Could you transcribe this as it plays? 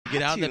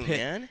get out in the pit.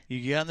 Man. You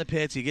get out in the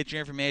pits. You get your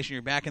information.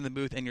 You're back in the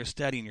booth, and you're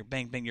studying. You're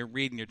bang, bang. You're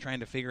reading. You're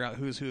trying to figure out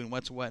who's who and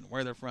what's what and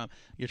where they're from.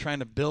 You're trying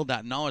to build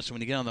that knowledge. So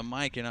when you get on the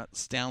mic, you're not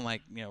sound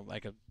like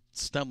like a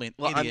stumbling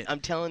idiot. I'm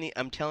telling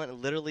you,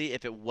 literally,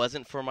 if it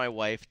wasn't for my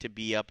wife to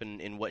be up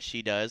in what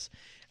she does,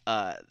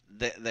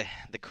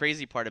 the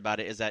crazy part about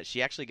it is that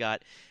she actually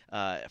got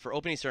for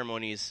opening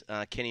ceremonies.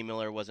 Kenny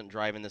Miller wasn't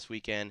driving this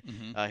weekend.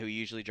 Who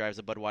usually drives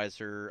the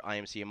Budweiser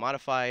IMCA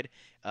Modified,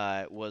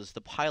 was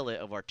the pilot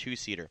of our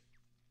two-seater.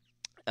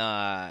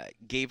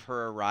 Gave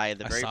her a ride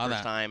the very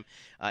first time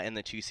in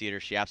the two-seater.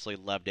 She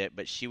absolutely loved it.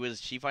 But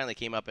she finally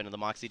came up into the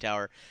Moxie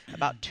Tower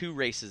about 2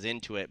 races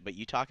into it. But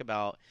you talk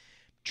about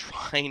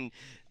trying.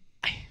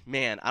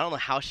 Man, I don't know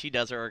how she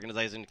does her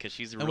organizing because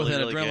she's really, with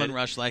an really adrenaline good.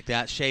 rush like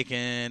that, shaking,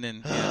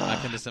 and I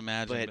can just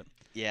imagine. But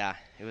yeah,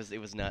 it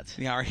was nuts.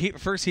 Yeah, our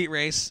first heat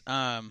race,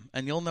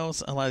 and you'll know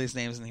a lot of these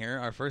names in here.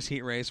 Our first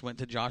heat race went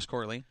to Josh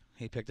Corley.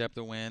 He picked up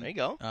the win. There you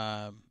go.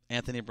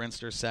 Anthony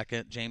Brinster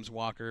second, James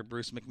Walker,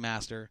 Bruce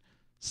McMaster,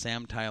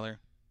 Sam Tyler,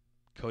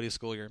 Cody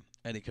Schoolier,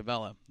 Eddie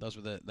Cavella.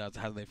 That's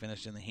how they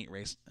finished in the heat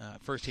race.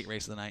 First heat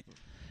race of the night.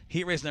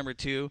 Heat race number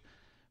 2,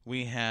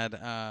 we had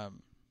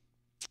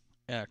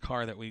a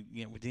car that we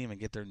didn't even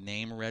get their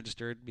name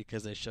registered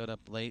because they showed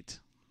up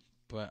late.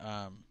 But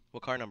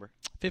What car number?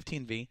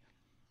 15V.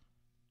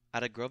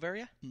 Out of Grove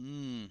area?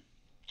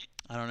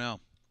 I don't know.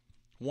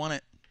 Won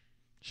it.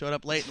 Showed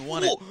up late and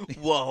won it.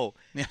 Whoa.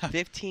 Yeah.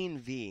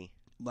 15V.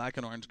 Black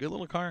and orange. Good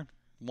little car.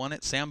 Won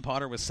it. Sam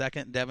Potter was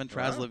second. Devin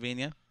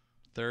Traslavinia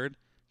third.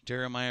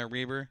 Jeremiah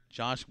Reber,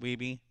 Josh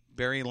Wiebe,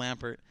 Barry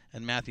Lampert,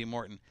 and Matthew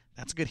Morton.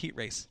 That's a good heat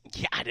race.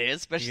 Yeah, it is,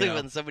 especially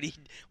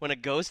when a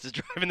ghost is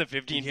driving the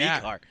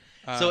 15V car.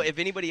 So if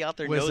anybody out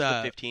there knows the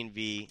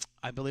 15V,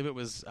 I believe it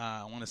was.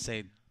 I want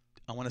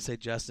to say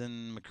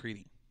Justin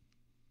McCready.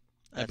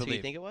 That's who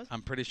you think it was?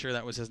 I'm pretty sure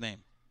that was his name.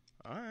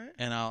 All right.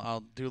 And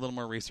I'll do a little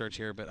more research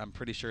here, but I'm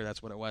pretty sure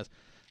that's what it was.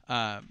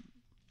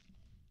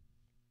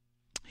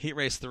 Heat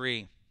race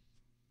 3.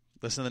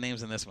 Listen to the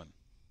names in this one.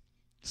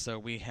 So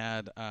we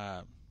had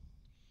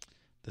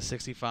the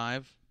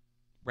 65,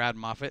 Brad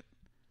Moffitt.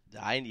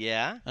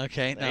 Yeah.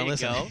 Okay, There now you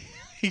listen. go.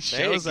 He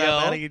shows There you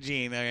up go. out of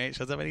Eugene. Okay,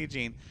 shows up out of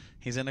Eugene.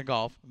 He's in a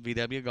Golf,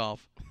 VW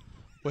Golf,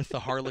 with the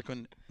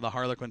Harlequin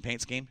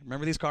paint scheme.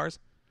 Remember these cars?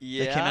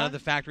 Yeah. They came out of the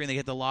factory and they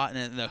hit the lot,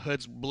 and the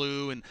hood's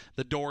blue, and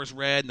the door's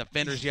red, and the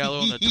fender's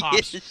yellow, and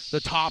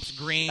the top's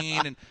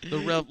green, and the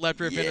left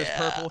rear fender's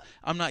purple.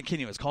 I'm not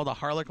kidding you. It's called a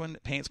Harlequin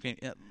paint scheme.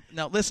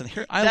 Now listen,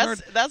 here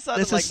That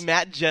sounded like is,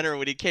 Matt Jenner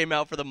when he came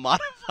out for the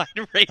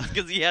modified race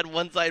because he had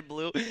one side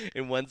blue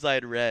and one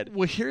side red.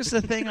 Well, here's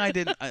the thing.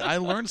 I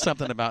learned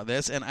something about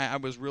this, and I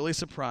was really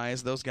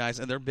surprised. Those guys,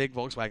 and they're big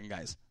Volkswagen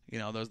guys.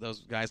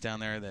 Those guys down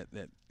there that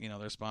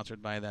they're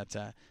sponsored by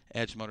that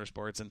Edge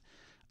Motorsports, and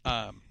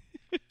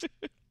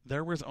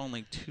there was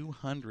only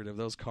 200 of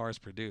those cars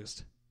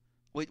produced.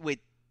 Wait,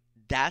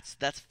 that's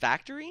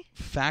factory?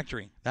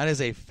 Factory. That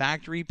is a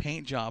factory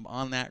paint job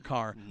on that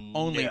car.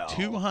 Only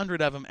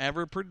 200 of them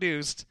ever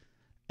produced,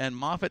 and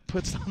Moffitt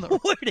puts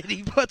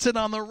it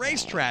on the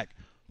racetrack.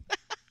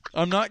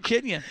 I'm not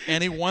kidding you.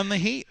 And he won the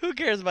heat. Who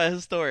cares about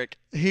historic?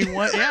 He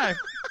won. Yeah,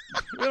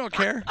 we don't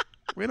care.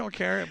 We don't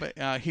care.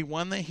 But he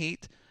won the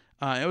heat.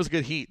 It was a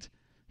good heat.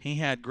 He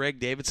had Greg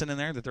Davidson in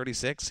there, the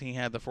 36. He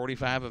had the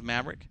 45 of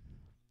Maverick,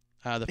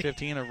 the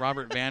 15 of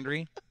Robert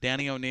Vandry,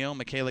 Danny O'Neill,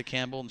 Michaela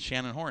Campbell, and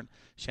Shannon Horn.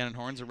 Shannon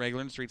Horn's a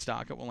regular in street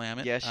stock at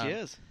Willamette. Yes, she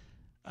is.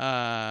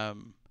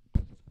 Awesome.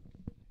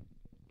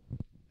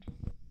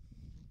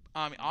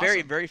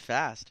 Very, very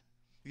fast.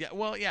 Yeah,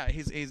 well, yeah,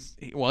 he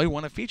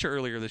won a feature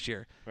earlier this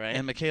year, right?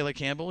 And Michaela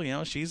Campbell,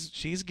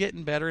 she's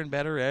getting better and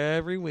better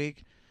every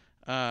week.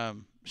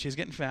 She's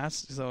getting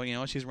fast,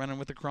 so she's running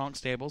with the Kronk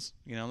stables.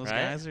 Those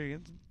guys are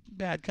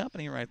bad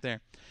company right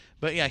there.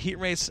 But yeah, heat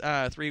race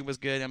 3 was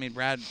good. I mean,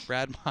 Brad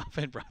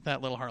Moffitt brought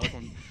that little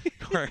Harlequin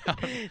car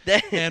out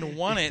and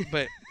won it,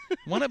 but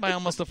won it by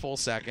almost a full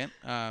second.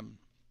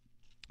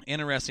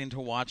 Interesting to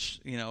watch,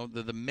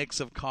 the mix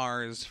of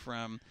cars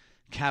from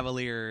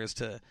Cavaliers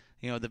to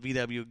the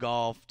VW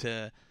Golf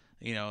to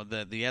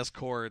the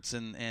Escorts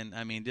and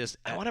I mean just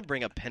I want to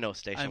bring a Pinto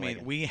station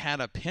wagon. We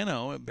had a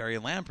Pinto at Barry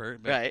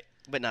Lampert, right?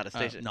 But not a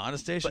station. Not a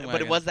station wagon.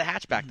 But it was the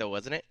hatchback though,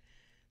 wasn't it?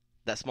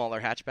 That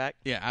smaller hatchback.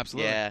 Yeah,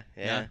 absolutely.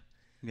 Yeah.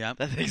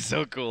 That thing's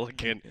so cool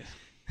looking.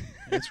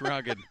 It's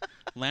rugged.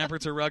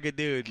 Lampert's a rugged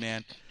dude,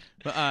 man.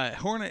 But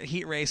Hornet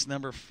heat race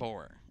number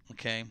 4.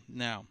 Okay,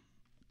 now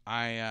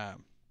I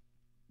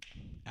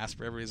asked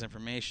for everybody's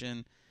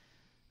information.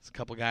 A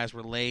couple guys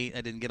were late.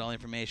 I didn't get all the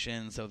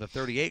information. So the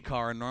 38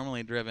 car,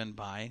 normally driven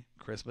by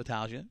Chris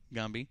Batalja,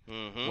 Gumby,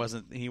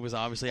 wasn't. He was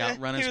obviously out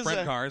running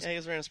sprint cars. Yeah, he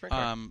was running a sprint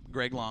car.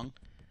 Greg Long.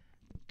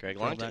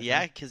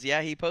 Yeah, because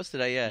he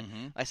posted.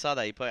 I saw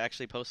that he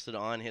actually posted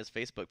on his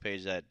Facebook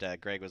page that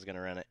Greg was going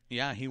to run it.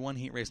 Yeah, he won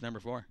heat race number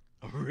 4.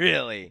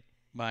 Really?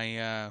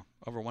 By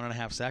over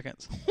 1.5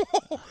 seconds.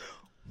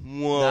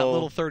 Whoa! That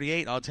little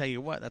 38, I'll tell you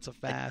what, that's a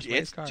fast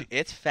race car.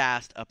 It's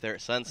fast up there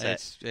at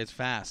Sunset. It's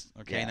fast.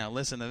 Okay, Now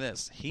listen to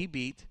this. He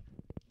beat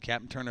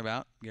Captain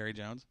Turnabout, Gary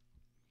Jones,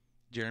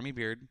 Jeremy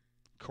Beard,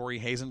 Corey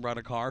Hazen brought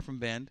a car from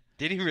Bend.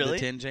 Did he really? The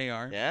 10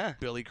 JR. Yeah.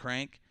 Billy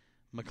Crank,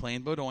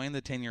 McLean Baudoin,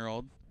 the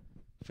 10-year-old,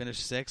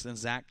 finished 6th, and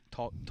Zach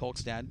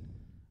Tolkstad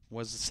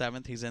was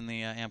 7th. He's in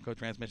the Amco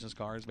Transmissions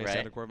cars based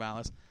out of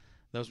Corvallis.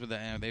 Those were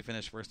they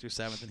finished 1st through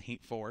 7th in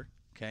Heat 4.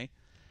 Okay,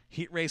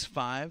 Heat Race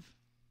 5.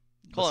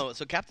 Hold on.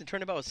 So Captain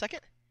Turnabout was 2nd?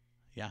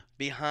 Yeah.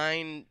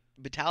 Behind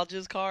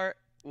Batalja's car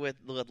with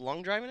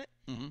Long driving it?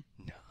 Mm-hmm.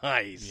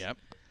 Nice. Yep.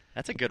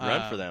 That's a good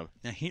run for them.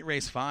 Now Heat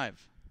Race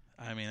 5.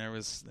 I mean, there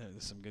was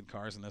some good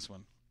cars in this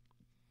one.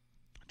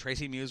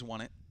 Tracy Muse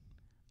won it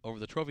over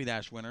the Trophy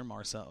Dash winner,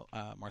 Marcel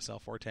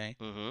Forte.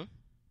 Mm-hmm.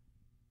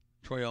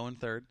 Troy Owen,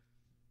 3rd.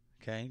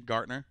 Okay.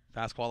 Gartner,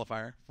 fast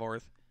qualifier,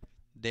 4th.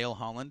 Dale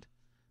Holland,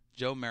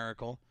 Joe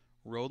Miracle,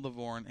 Rode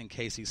Lavorne, and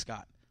Casey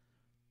Scott.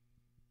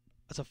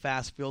 That's a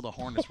fast field of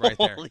Hornets right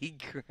there. Holy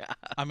crap.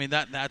 I mean,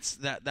 that's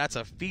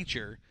a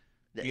feature.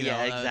 You know,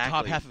 exactly.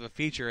 Top half of a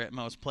feature at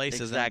most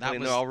places. Exactly,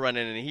 and they're all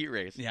running in a heat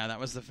race. Yeah, that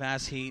was the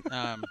fast heat.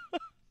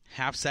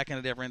 Half second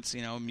of difference.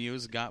 You know,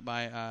 Muse got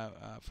by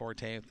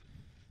Forte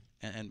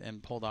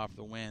and pulled off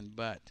the win.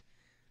 But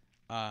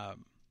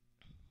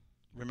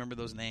remember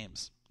those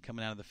names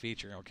coming out of the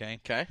feature, okay?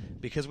 Okay.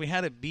 Because we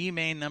had a B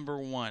main number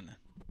 1.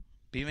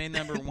 B main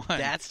number 1.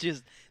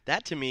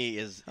 That to me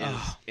is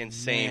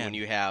insane when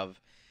you have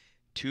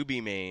 2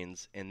 B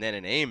mains and then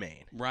an A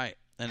main. Right.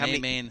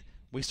 Main.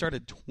 We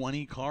started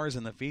 20 cars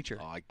in the feature.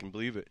 Oh, I can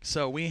believe it.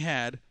 So we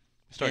had...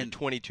 started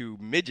 22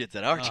 midgets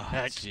at our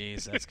track.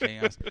 Jeez, that's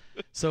chaos.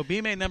 So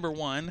B main number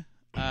 1,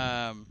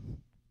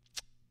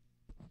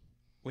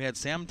 we had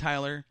Sam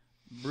Tyler,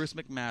 Bruce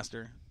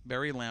McMaster,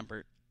 Barry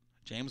Lampert,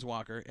 James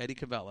Walker, Eddie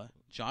Cavella,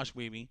 Josh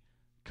Weeby,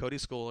 Cody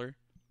Schooler,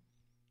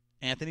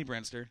 Anthony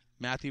Brinster,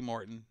 Matthew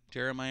Morton,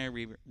 Jeremiah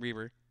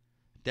Reaver,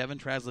 Devin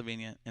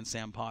Traslavinia, and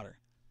Sam Potter.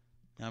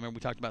 Now, remember we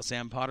talked about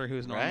Sam Potter, who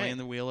is normally in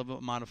the wheel of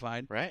a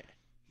modified. Right.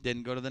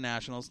 Didn't go to the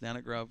Nationals down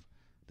at Grove.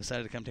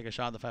 Decided to come take a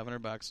shot at the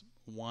 $500.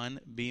 Won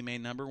B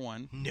main number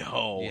 1.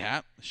 No.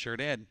 Yeah, sure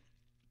did.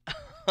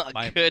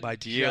 by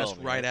deal, just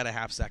man. right at a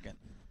half second.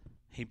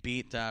 He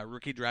beat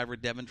rookie driver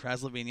Devin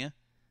Traslavinia,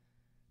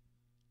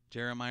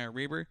 Jeremiah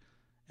Reber,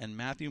 and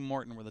Matthew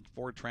Morton were the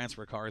 4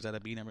 transfer cars out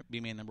of B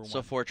main number 1.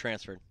 So 4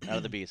 transferred out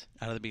of the Bs.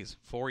 Out of the Bs.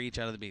 4 each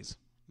out of the Bs.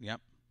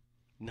 Yep.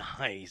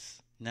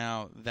 Nice.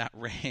 Now, that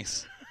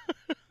race,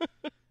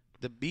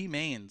 the B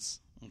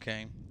mains,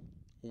 okay,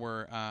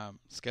 were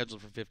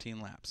scheduled for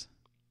 15 laps.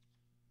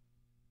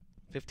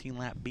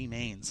 15-lap B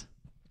mains.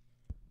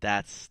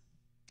 That's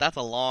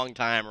a long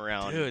time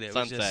around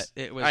Sunset.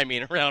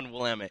 Around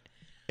Willamette.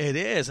 It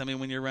is. I mean,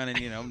 when you're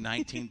running,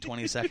 19,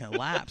 20-second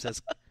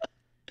laps.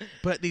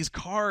 But these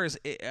cars,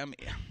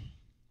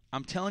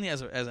 I'm telling you,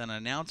 as an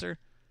announcer,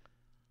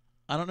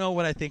 I don't know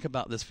what I think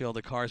about this field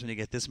of cars when you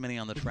get this many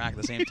on the track at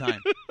the same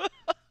time.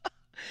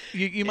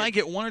 You might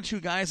get 1 or 2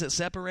 guys that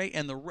separate,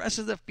 and the rest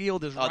of the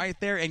field is right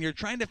there, and you're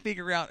trying to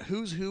figure out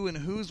who's who and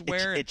who's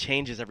where. It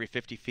changes every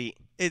 50 feet.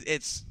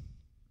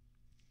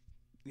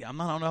 Yeah, I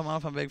don't know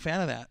if I'm a big fan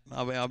of that.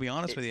 I'll be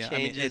honest with you. It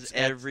changes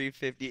every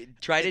 50.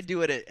 Try to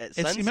do it at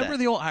Sunset. Remember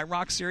the old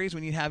IROC series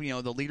when you have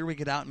the leader would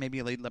get out and maybe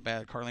a lead by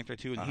a car length or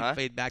 2, and he'd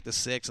fade back to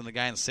 6, and the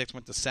guy in 6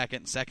 went to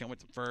second, and second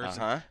went to first.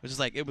 It was just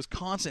like it was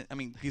constant. I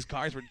mean, these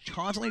cars were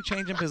constantly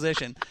changing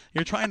position.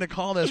 You're trying to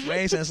call this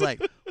race, and it's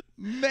like,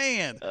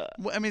 man,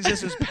 I mean, it's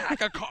just this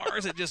pack of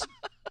cars. It just,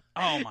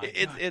 oh my god,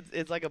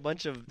 it's like a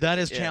bunch of. That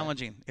is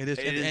challenging. It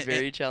is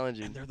very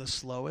challenging. And they're the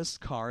slowest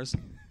cars.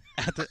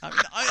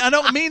 I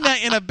don't mean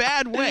that in a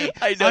bad way.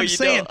 I know I'm you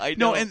saying, don't. I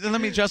know. No, and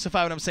let me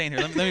justify what I'm saying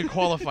here. Let me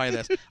qualify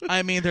this.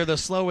 I mean, they're the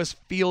slowest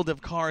field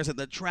of cars at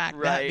the track.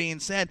 Right. That being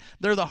said,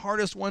 they're the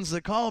hardest ones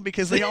to call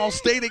because they all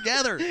stay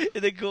together.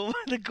 The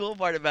cool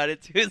part about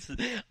it too is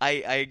I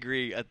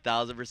agree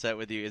 1,000%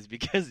 with you is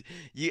because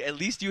at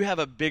least you have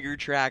a bigger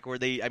track where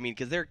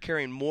because they're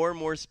carrying more and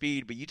more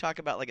speed. But you talk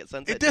about like at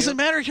Sunset. It doesn't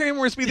matter carrying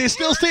more speed. They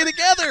still stay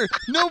together.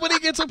 Nobody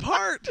gets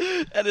apart.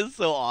 That is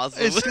so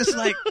awesome. It's just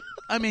like.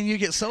 I mean, you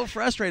get so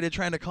frustrated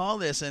trying to call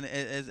this, and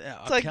it's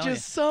like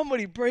just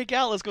somebody break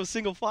out. Let's go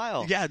single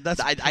file. Yeah,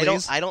 that's. I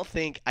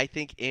think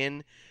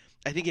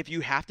if you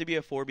have to be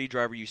a 4B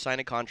driver, you sign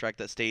a contract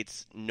that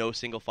states no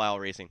single file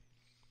racing.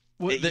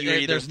 Well, you're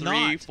either there's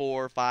 3, not.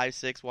 4, 5,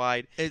 6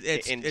 wide.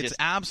 It's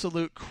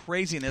absolute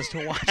craziness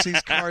to watch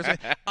these cars.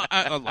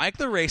 I like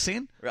the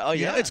racing. Oh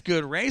yeah, it's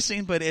good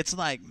racing, but it's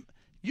like.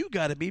 You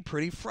got to be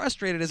pretty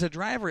frustrated as a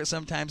driver at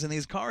sometimes in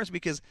these cars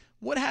because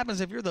what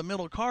happens if you're the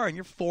middle car and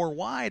you're 4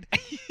 wide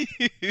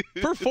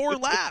for 4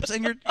 laps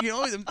and you're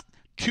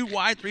 2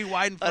 wide, 3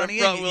 wide in front of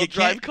you? Front-wheel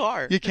drive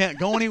car. You can't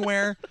go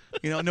anywhere.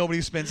 Nobody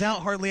spins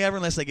out hardly ever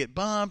unless they get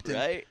bumped. And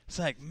right. It's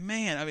like,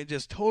 man, I mean,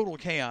 just total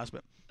chaos.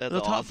 But that's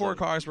the top awesome. 4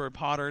 cars were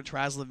Potter,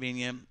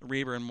 Traslavinia,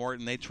 Reber, and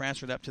Morton. They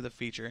transferred up to the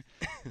feature.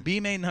 B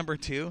main number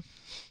 2.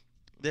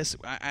 This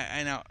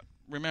I now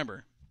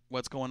remember.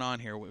 What's going on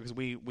here because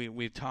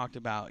we've talked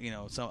about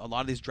so a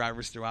lot of these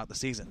drivers throughout the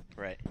season.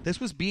 Right.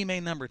 This was B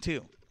main number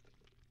 2.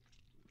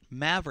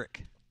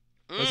 Maverick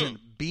was in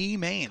B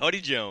main. Cody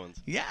Jones.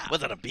 Yeah.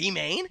 Was it a B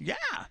main? Yeah.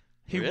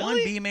 He really? won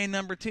B main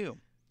number 2.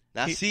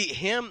 Now, see,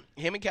 him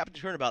and Captain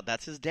Turnabout,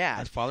 that's his dad.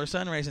 That's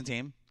father-son racing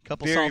team.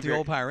 Couple Very, salty very-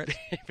 old pirates.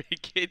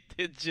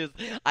 It's just,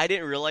 I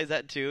didn't realize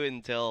that, too,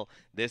 until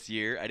this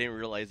year. I didn't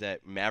realize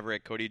that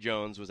Maverick, Cody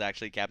Jones, was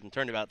actually Captain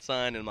Turnabout's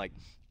son. And I'm like,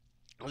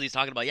 what he's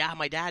talking about, yeah,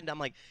 my dad. And I'm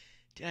like,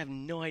 dude, I have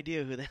no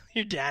idea who the hell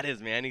your dad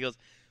is, man. He goes,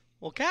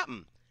 well,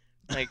 Captain.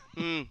 I'm like,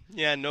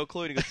 yeah, no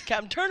clue. And he goes,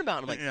 Captain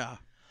Turnabout. And I'm like, Yeah.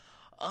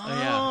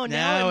 oh,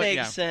 now it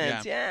makes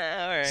sense.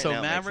 Yeah, all right. So now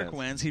it makes Maverick sense.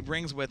 wins. He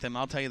brings with him,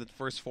 I'll tell you, the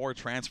first 4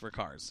 transfer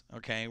cars,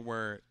 okay,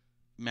 were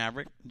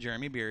Maverick,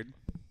 Jeremy Beard,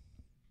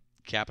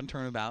 Captain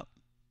Turnabout.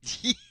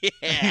 Yeah.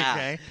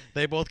 Okay.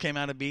 They both came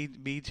out of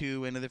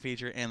B2 into the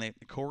feature, and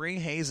Corey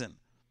Hazen.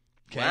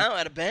 Okay. Wow,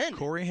 at a Bend.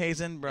 Corey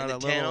Hazen brought In a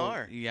the little,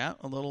 10R.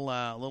 a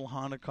little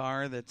Honda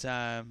car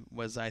that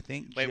was, I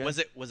think. Wait, was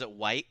it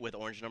white with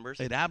orange numbers?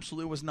 It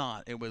absolutely was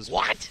not. It was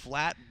What?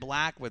 flat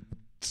black with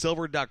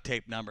silver duct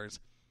tape numbers.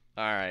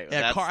 All right.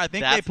 Yeah, I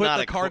think they put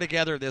the car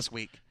together this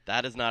week.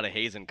 That is not a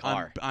Hazen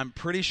car. I'm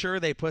pretty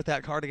sure they put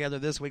that car together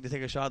this week to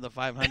take a shot at the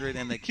 500,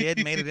 and the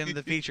kid made it into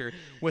the feature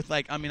with,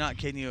 like, I'm not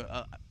kidding you,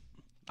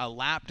 a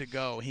lap to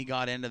go. He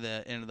got into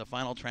the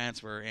final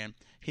transfer, and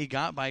he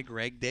got by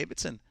Greg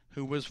Davidson,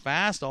 who was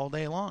fast all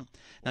day long.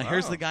 Now,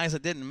 here's the guys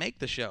that didn't make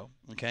the show,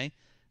 okay?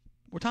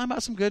 We're talking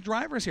about some good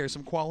drivers here,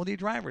 some quality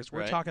drivers.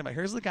 We're talking about,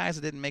 here's the guys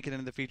that didn't make it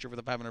into the feature for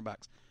the $500.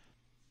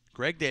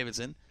 Greg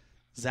Davidson,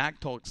 Zach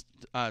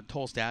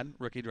Tolstad,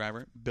 rookie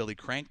driver. Billy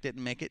Crank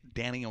didn't make it.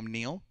 Danny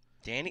O'Neill.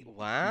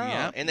 Wow.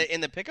 Yeah.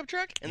 In the pickup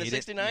truck? In the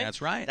 69?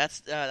 That's right.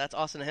 That's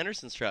Austin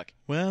Henderson's truck.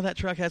 Well, that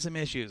truck had some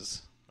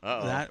issues.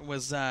 Uh-oh. That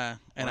was and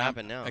what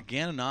happened now?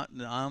 Again,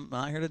 I'm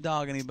not here to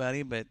dog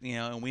anybody, but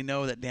and we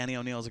know that Danny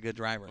O'Neill's a good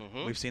driver.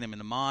 Mm-hmm. We've seen him in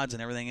the mods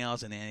and everything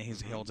else, and he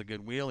holds a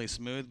good wheel. He's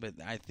smooth, but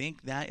I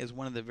think that is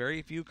one of the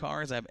very few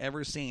cars I've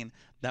ever seen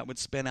that would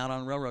spin out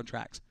on railroad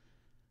tracks.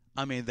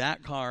 I mean,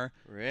 that car,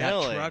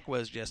 that truck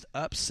was just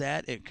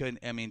upset. It couldn't.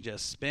 I mean,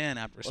 just spin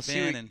after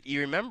spin. And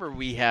you remember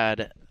we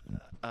had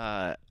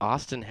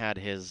Austin had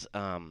his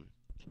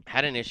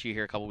had an issue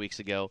here a couple weeks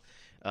ago.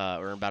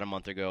 Or about a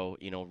month ago,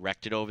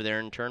 wrecked it over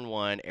there in turn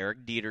 1.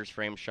 Eric Dieter's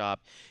frame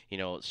shop,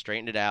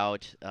 straightened it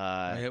out.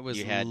 It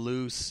was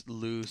loose.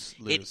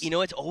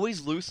 It's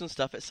always loose and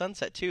stuff at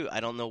Sunset too. I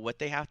don't know what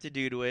they have to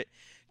do to it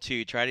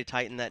to try to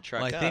tighten that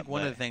truck up. I think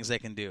one of the things they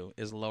can do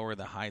is lower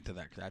the height of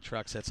that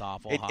truck. Sits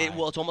awful high.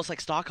 Well, it's almost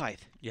like stock height.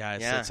 Yeah,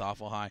 it sits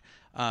awful high.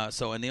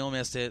 So Anil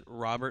missed it.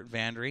 Robert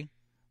Vandry,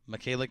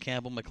 Michaela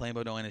Campbell, McLean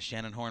Beaudoin, and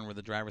Shannon Horn were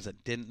the drivers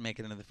that didn't make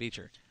it into the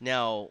feature.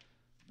 Now,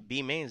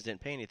 B Mains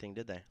didn't pay anything,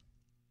 did they?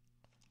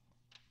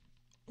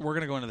 We're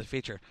going to go into the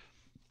feature.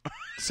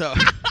 So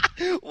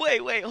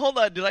wait, hold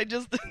on. Did I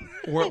just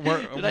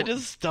I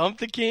just stump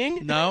the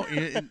king? No,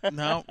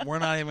 we're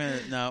not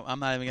even. No, I'm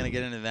not even going to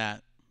get into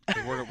that.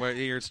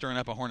 You're stirring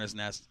up a hornet's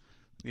nest.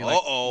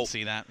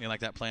 See that? You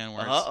like that play on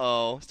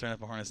words? Stirring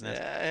up a hornet's nest.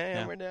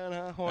 Yeah. We're down,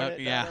 huh? Hornet.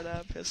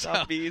 Yeah. Pissed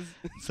off bees.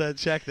 So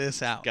check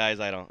this out,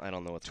 guys. I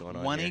don't know what's going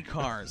on. 20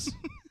 cars.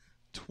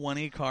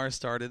 20 cars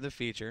started the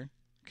feature.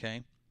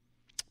 Okay.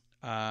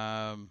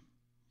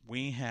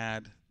 We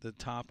had the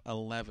top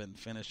 11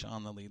 finish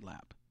on the lead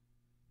lap.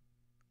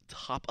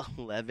 Top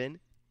 11?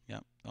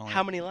 Yep.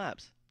 How many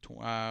laps?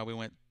 We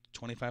went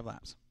 25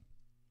 laps.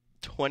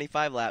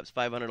 25 laps,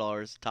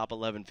 $500. Top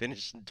 11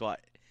 finished twice.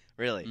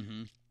 Really?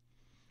 Mm-hmm.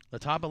 The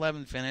top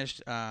 11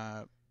 finished.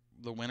 The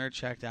winner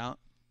checked out,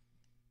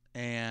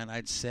 and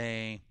I'd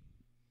say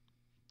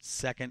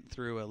 2nd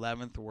through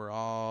 11th were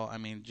all. I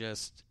mean,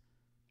 just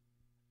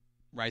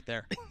right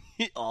there.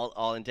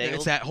 all entangled.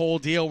 It's that whole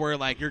deal where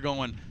you're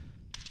going.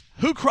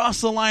 Who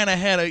crossed the line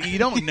ahead? You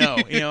don't know.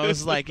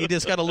 It's like you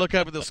just got to look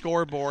up at the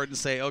scoreboard and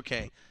say,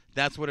 okay,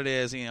 that's what it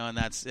is. And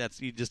that's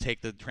you just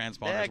take the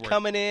transponder's word.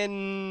 Coming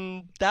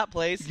in that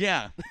place.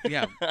 Yeah.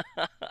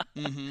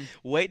 Mm-hmm.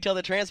 Wait till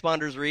the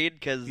transponders read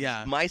because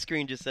my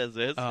screen just says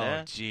this. Oh,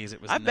 jeez,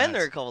 it was. I've been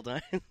there a couple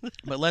times.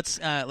 But let's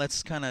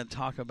kind of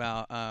talk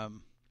about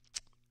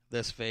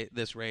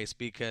this race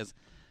because.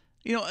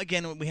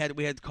 Again, we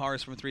had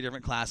cars from 3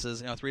 different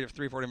classes, 3 or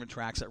 4 different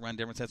tracks that run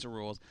different sets of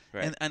rules.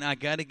 Right. And I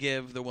got to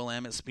give the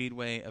Willamette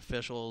Speedway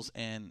officials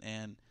and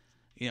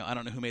I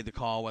don't know who made the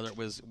call, whether it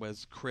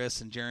was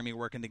Chris and Jeremy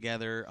working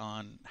together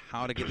on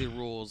how to get the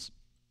rules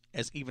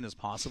as even as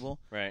possible.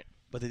 Right.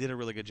 But they did a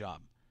really good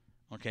job.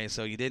 Okay,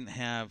 so you didn't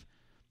have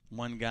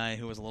one guy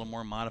who was a little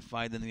more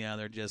modified than the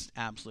other just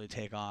absolutely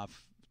take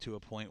off to a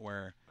point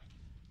where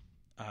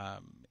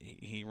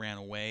he ran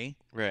away.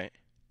 Right.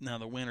 Now,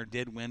 the winner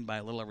did win by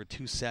a little over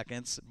 2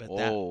 seconds, but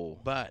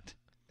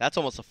that's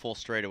almost a full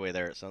straightaway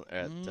there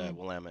at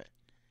Willamette.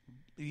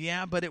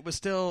 Yeah, but it was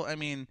still. I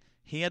mean,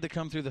 he had to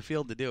come through the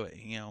field to do it.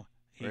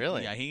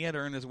 Really? Yeah, he had to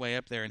earn his way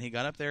up there, and he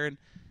got up there and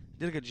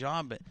did a good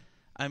job. But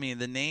I mean,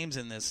 the names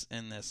in this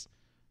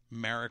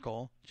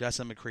Miracle: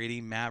 Justin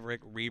McCready, Maverick,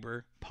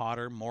 Reber,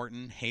 Potter,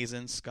 Morton,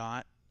 Hazen,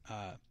 Scott,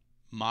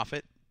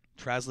 Moffitt,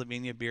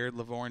 Traslavinia, Beard,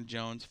 Lavorne,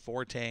 Jones,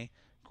 Forte,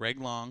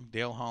 Greg Long,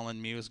 Dale Holland,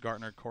 Muse,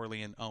 Gartner,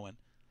 Corley, and Owen.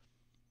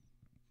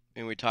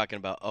 And we're talking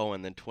about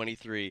Owen, then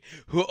 23,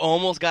 who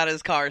almost got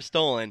his car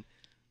stolen,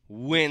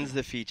 wins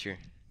the feature.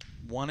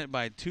 won it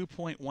by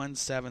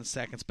 2.17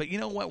 seconds. But you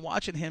know what?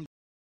 Watching him